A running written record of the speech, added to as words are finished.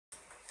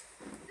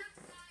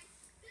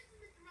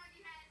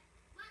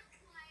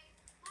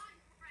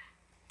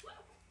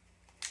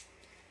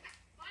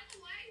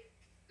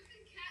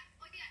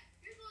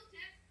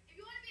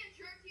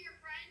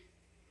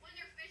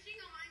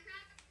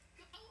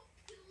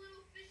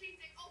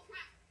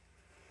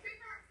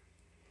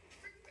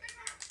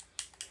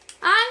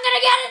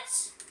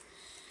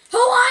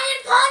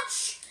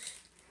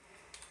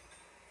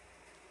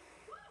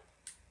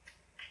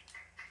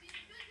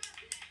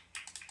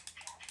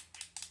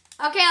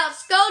Okay,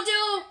 let's go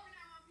do.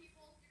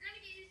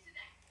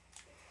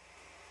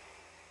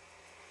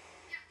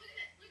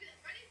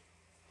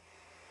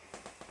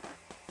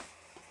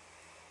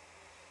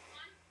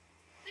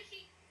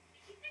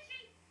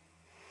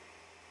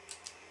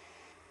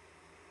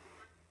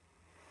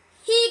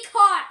 He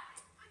caught.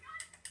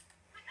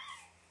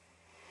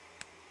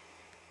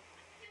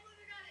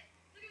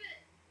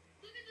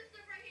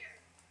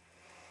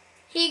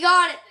 He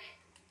got it.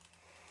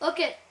 Look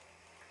it.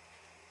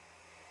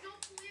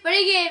 What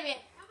he gave me.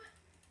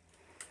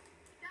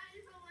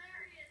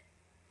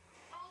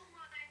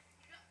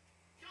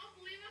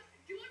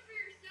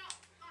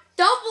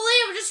 Don't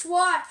believe him, just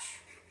watch.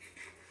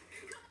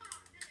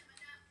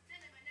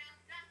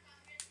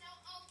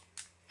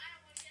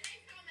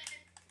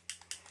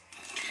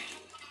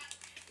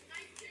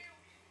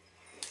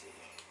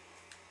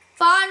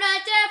 Five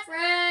Nights at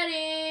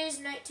Freddy's,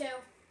 night 2.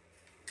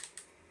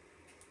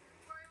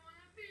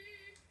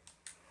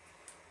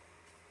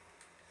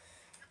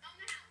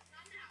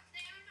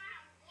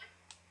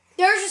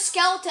 There's a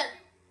skeleton.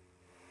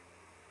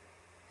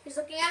 He's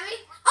looking at me.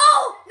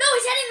 Oh, no,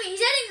 he's hitting me. He's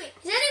hitting me.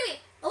 He's hitting me.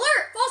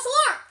 Alert, false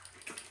alarm.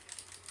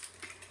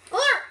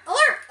 Alert,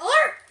 alert,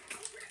 alert.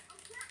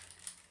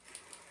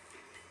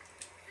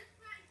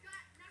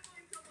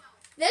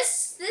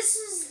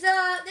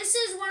 This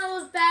is one of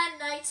those bad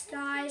nights,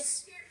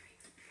 guys.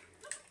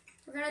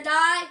 We're gonna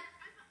die.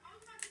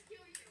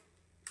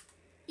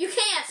 You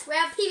can't. We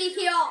have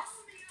PvP off.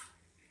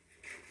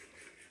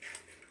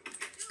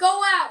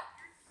 Go out.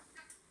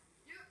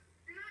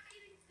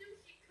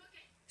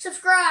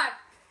 Subscribe.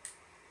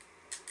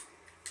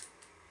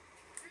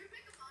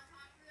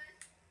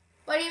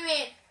 What do you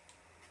mean?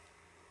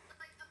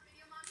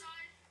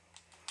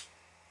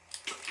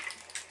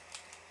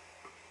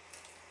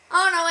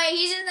 Oh no, wait,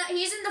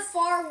 he's in the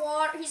far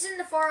water. He's in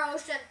the far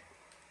ocean.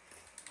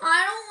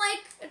 I don't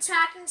like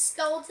attacking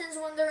skeletons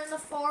when they're in the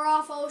far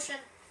off ocean.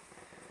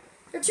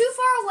 They're too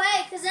far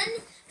away, cause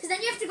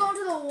then you have to go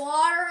into the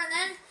water and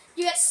then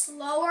you get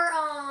slower.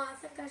 Oh, I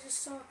think I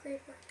just saw a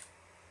creeper.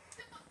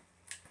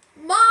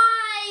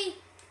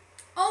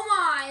 Oh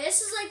my, this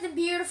is like the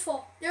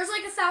beautiful. There's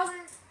like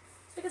 1,000,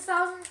 there's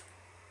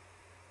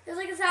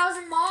like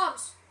 1,000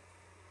 mobs.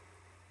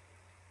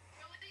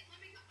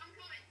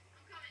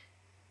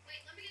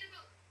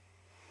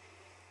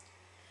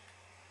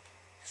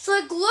 So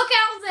like, look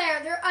out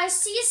there. I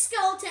see a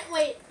skeleton.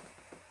 Wait,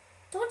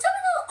 don't tell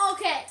me those.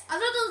 Okay, I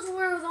thought those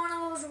were one of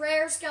those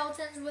rare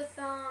skeletons with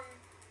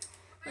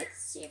Let's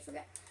see, I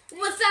forget.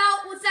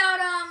 Without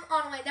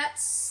oh no, wait,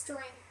 that's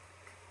string.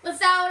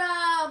 Without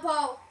a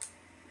bow.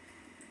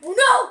 Oh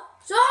no!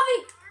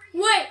 Zombie!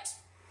 Wait!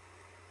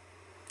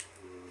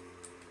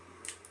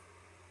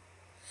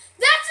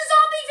 That's a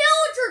zombie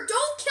villager!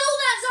 Don't kill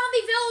that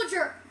zombie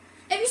villager!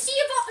 If you see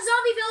a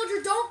zombie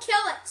villager, don't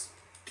kill it.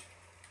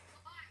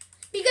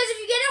 Because if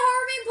you get a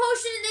harming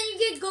potion and then you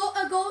get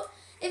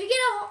if you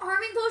get a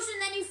harming potion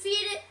and then you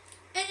feed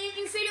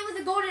it with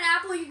a golden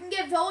apple, you can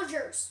get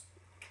villagers.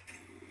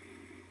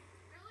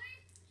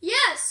 Really?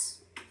 Yes.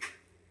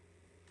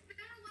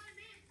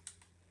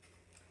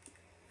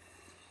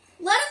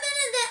 Let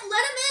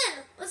him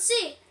in. Let's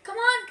see. Come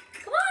on.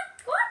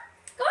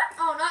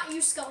 Oh, not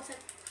you, skeleton.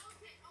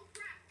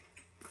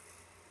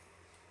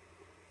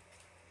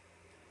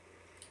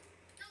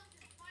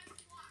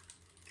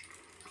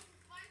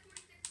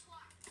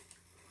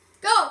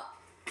 Go.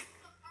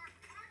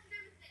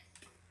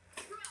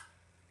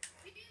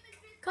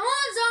 Come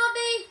on,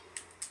 zombie.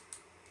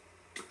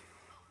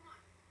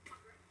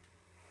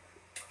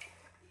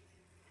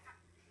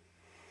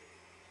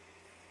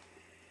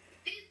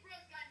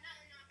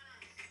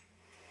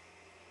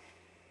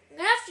 I'm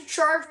gonna have to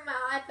charge my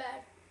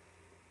iPad.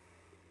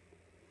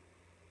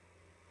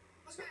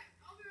 Okay,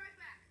 I'll be right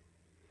back.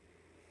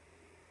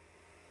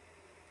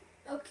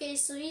 Okay,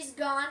 so he's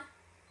gone.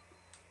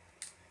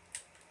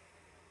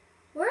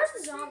 Where's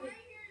the zombie? Right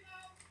here,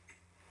 though,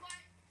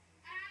 but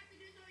I have to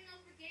do something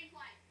else for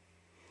gameplay.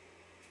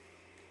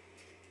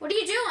 What are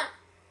you doing?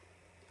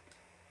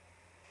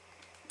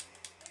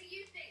 What do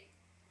you think?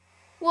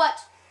 What?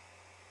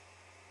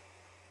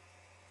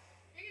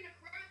 Taking a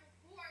crap,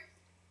 of course.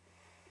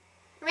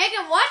 You're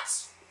making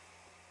what?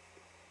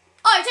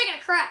 Oh, you're taking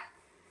a crap.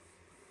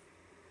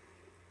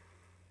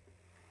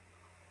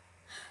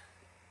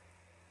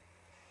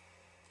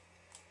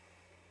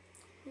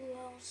 Who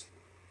else?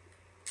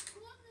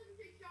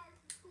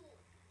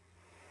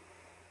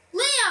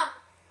 Liam,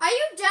 are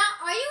you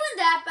in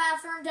that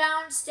bathroom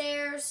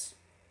downstairs?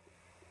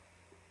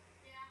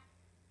 Yeah.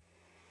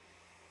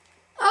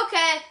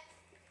 Okay.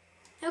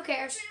 Who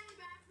cares?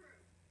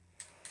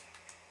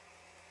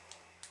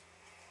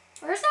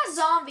 Where's that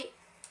zombie?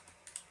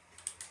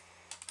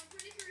 I'm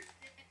pretty sure it's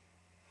dead.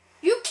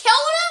 You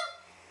killed him?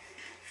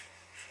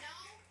 No.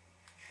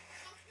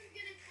 I'm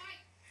gonna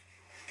fight.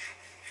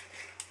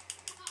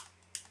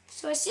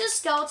 So I see a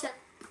skeleton.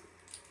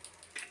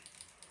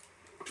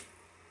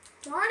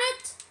 Darn